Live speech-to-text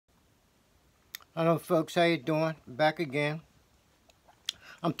Hello, folks. How you doing? Back again.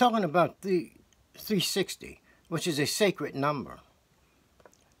 I'm talking about the 360, which is a sacred number.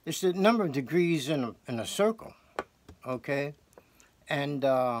 It's the number of degrees in a circle, okay? And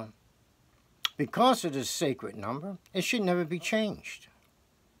because it is a sacred number, it should never be changed.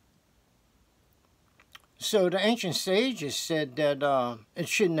 So the ancient sages said that it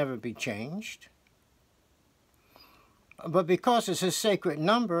should never be changed. But because it's a sacred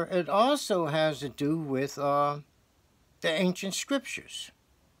number, it also has to do with the ancient scriptures,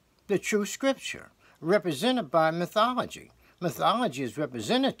 the true scripture, represented by mythology. Mythology is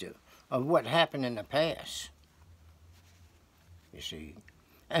representative of what happened in the past, you see.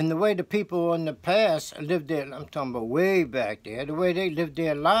 And the way the people in the past lived their, I'm talking about way back there, the way they lived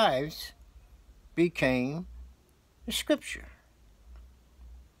their lives became the scripture.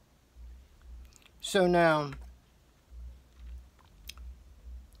 So now,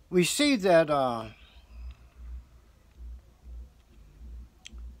 we see that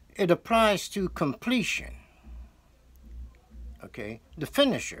it applies to completion, okay? The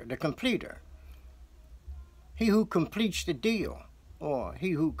finisher, the completer. He who completes the deal, or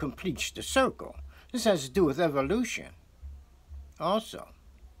he who completes the circle. This has to do with evolution also.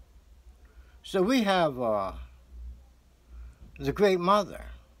 So we have the Great Mother,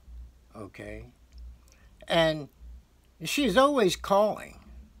 okay? And she's always calling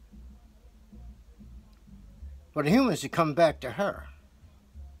for the humans to come back to her.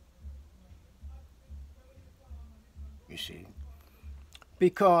 You see,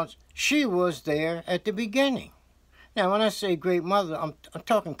 because she was there at the beginning. Now, when I say Great Mother, I'm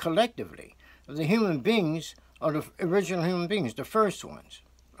talking collectively. The human beings are the original human beings, the first ones,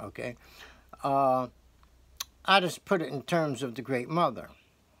 okay? I just put it in terms of the Great Mother,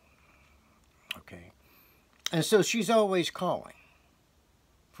 okay? And so she's always calling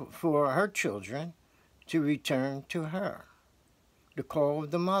for her children to return to her, the call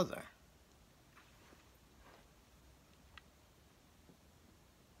of the mother.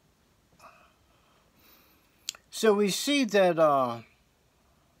 So we see that the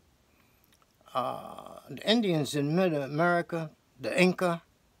Indians in Mid-America, the Inca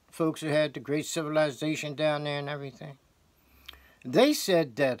folks who had the great civilization down there and everything, they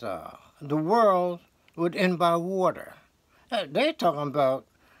said that the world would end by water. They're talking about,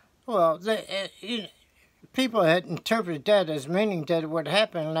 well, people had interpreted that as meaning that it would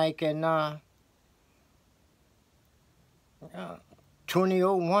happen like in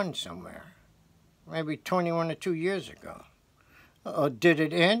 2001 somewhere. Maybe 21 or 2 years ago. Did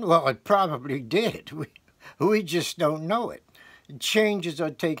it end? Well, it probably did. We just don't know it. Changes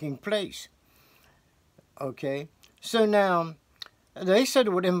are taking place. Okay? So now, they said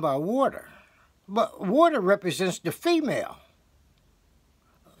it would end by water. But water represents the female.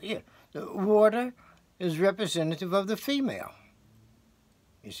 Yeah, the water is representative of the female.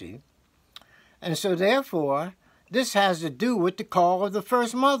 You see? And so therefore, this has to do with the call of the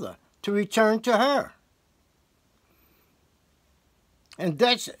first mother to return to her. And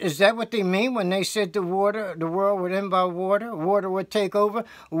is that what they mean when they said the world would end by water? Water would take over?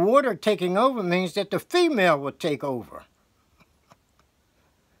 Water taking over means that the female would take over.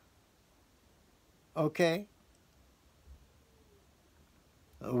 Okay?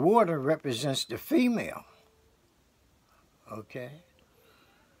 Water represents the female. Okay?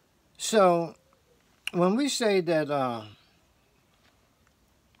 So, when we say that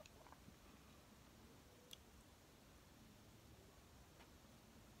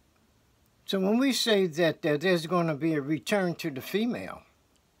So when we say that there's going to be a return to the female,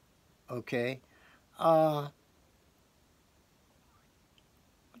 okay, what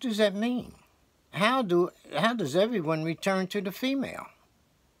does that mean? How does everyone return to the female?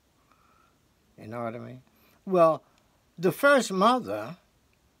 You know what I mean? Well, the first mother,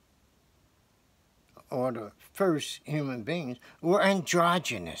 or the first human beings, were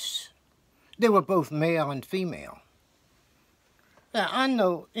androgynous. They were both male and female. Now, I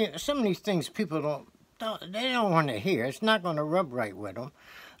know, some of these things people don't want to hear. It's not going to rub right with them.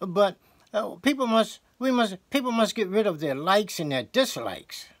 But people must get rid of their likes and their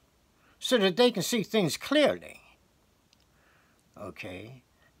dislikes so that they can see things clearly. Okay?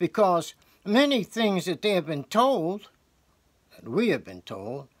 Because many things that they have been told, that we have been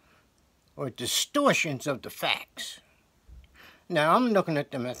told, are distortions of the facts. Now, I'm looking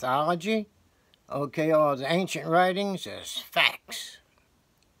at the mythology, okay, all the ancient writings as facts.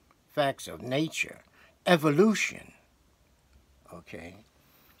 Facts of nature. Evolution. Okay.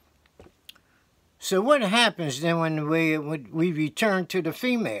 So what happens then when we return to the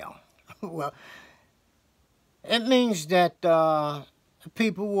female? Well, it means that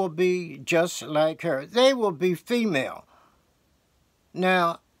people will be just like her. They will be female.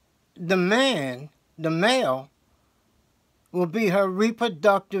 Now, the male, will be her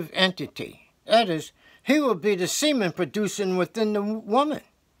reproductive entity. That is, he will be the semen producing within the woman.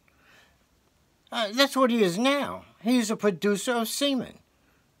 That's what he is now. He's a producer of semen.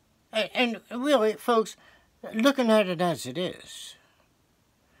 And really, folks, looking at it as it is,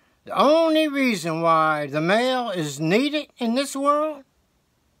 the only reason why the male is needed in this world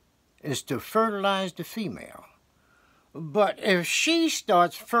is to fertilize the female. But if she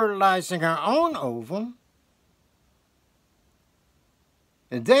starts fertilizing her own ovum,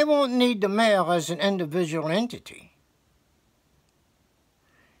 they won't need the male as an individual entity.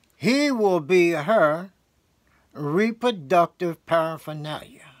 He will be her reproductive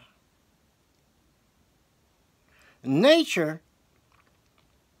paraphernalia. Nature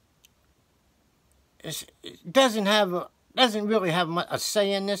doesn't really have a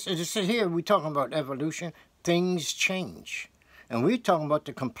say in this. As I said here, we're talking about evolution. Things change. And we're talking about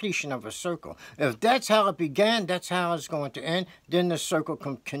the completion of a circle. If that's how it began, that's how it's going to end. Then the circle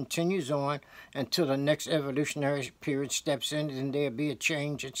continues on until the next evolutionary period steps in, and there'll be a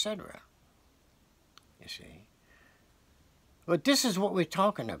change, etc. You see? But this is what we're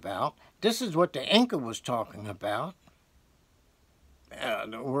talking about. This is what the Inca was talking about.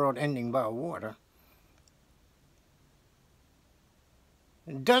 The world ending by water.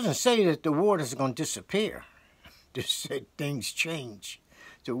 It doesn't say that the waters are going to disappear. Just said things change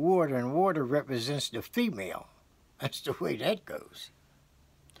to water, and water represents the female. That's the way that goes.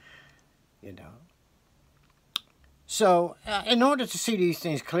 You know. So, in order to see these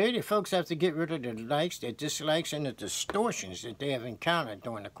things clearly, folks have to get rid of their likes, their dislikes, and the distortions that they have encountered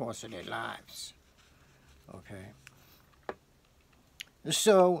during the course of their lives. Okay.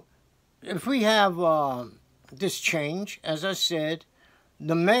 So, if we have this change, as I said,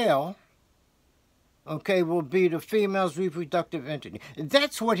 the male, okay, will be the female's reproductive entity.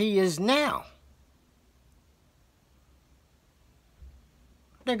 That's what he is now.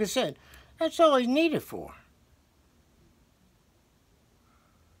 Like I said, that's all he's needed for.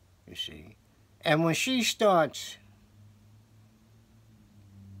 You see. And when she starts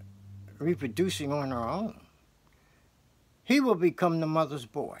reproducing on her own, he will become the mother's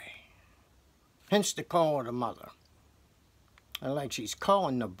boy. Hence the call of the mother. And like she's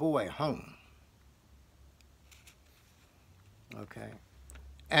calling the boy home. Okay.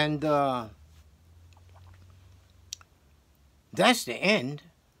 And that's the end.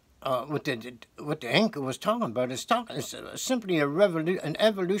 What the Inca was talking about is simply an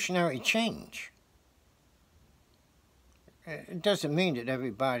evolutionary change. It doesn't mean that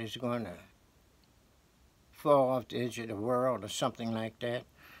everybody's going to fall off the edge of the world or something like that.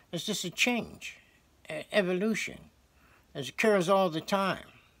 It's just a change, evolution. It occurs all the time.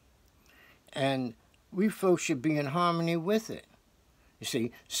 And we folks should be in harmony with it. You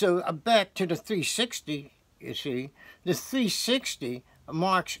see, so back to the 360, you see, the 360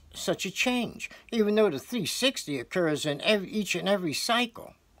 marks such a change, even though the 360 occurs in each and every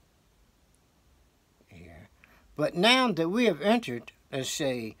cycle. Here. But now that we have entered, let's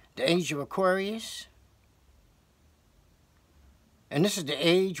say, the age of Aquarius, and this is the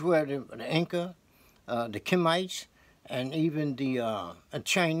age where the Inca, the Kemites, and even the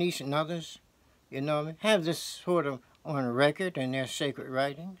Chinese and others, you know what I mean, have this sort of on record in their sacred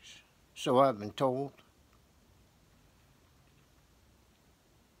writings, so I've been told,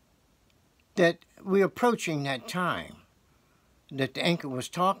 that we're approaching that time that the Inca was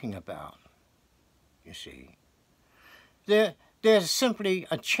talking about, you see. There's simply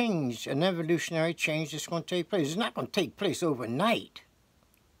a change, an evolutionary change that's going to take place. It's not going to take place overnight.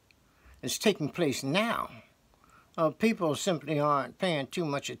 It's taking place now. People simply aren't paying too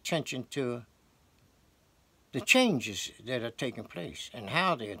much attention to the changes that are taking place and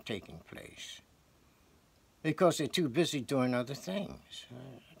how they are taking place, because they're too busy doing other things.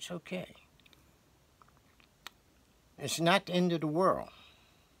 It's okay. It's not the end of the world.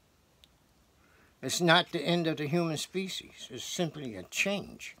 It's not the end of the human species. It's simply a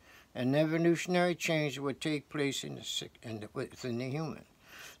change, an evolutionary change that would take place within the human.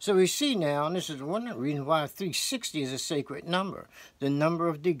 So we see now, and this is one of the reasons why 360 is a sacred number, the number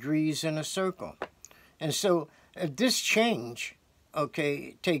of degrees in a circle. And so if this change,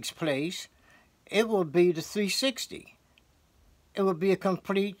 okay, takes place, it will be the 360. It will be a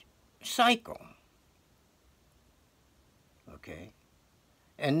complete cycle. Okay?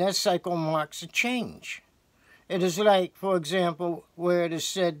 And that cycle marks a change. It is like, for example, where it is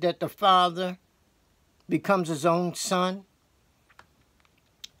said that the father becomes his own son.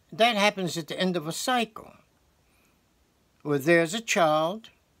 That happens at the end of a cycle. where there's a child,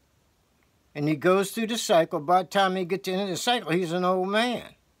 and he goes through the cycle. By the time he gets to the end of the cycle, he's an old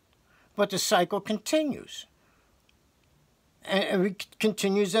man. But the cycle continues. And he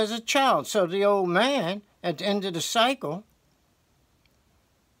continues as a child. So the old man, at the end of the cycle,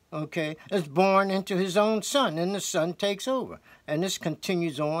 okay, is born into his own son, and the son takes over. And this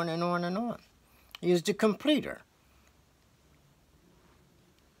continues on and on and on. He is the completer.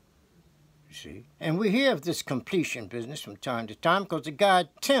 See? And we hear of this completion business from time to time because the god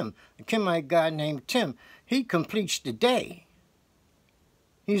Tim, the Kimite god named Tim, he completes the day.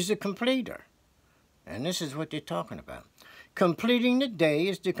 He's the completer. And this is what they're talking about. Completing the day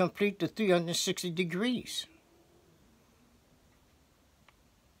is to complete the 360 degrees.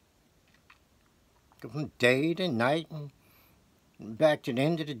 From day to night and back to the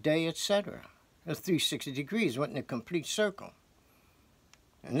end of the day, etc. The 360 degrees went in a complete circle.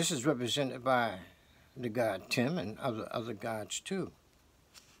 And this is represented by the god Tim and other gods too.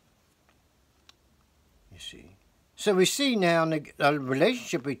 You see. So we see now the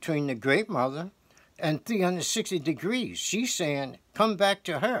relationship between the Great Mother and 360 degrees. She's saying, come back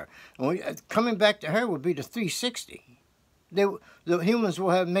to her. And coming back to her would be the 360. The humans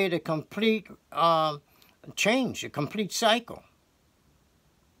will have made a complete change, a complete cycle.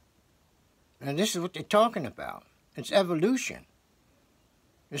 And this is what they're talking about. It's evolution.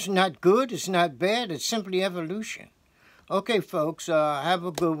 It's not good, it's not bad, it's simply evolution. Okay, folks, have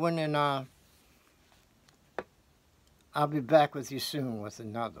a good one, and I'll be back with you soon with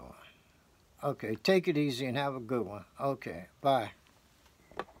another one. Okay, take it easy and have a good one. Okay, bye.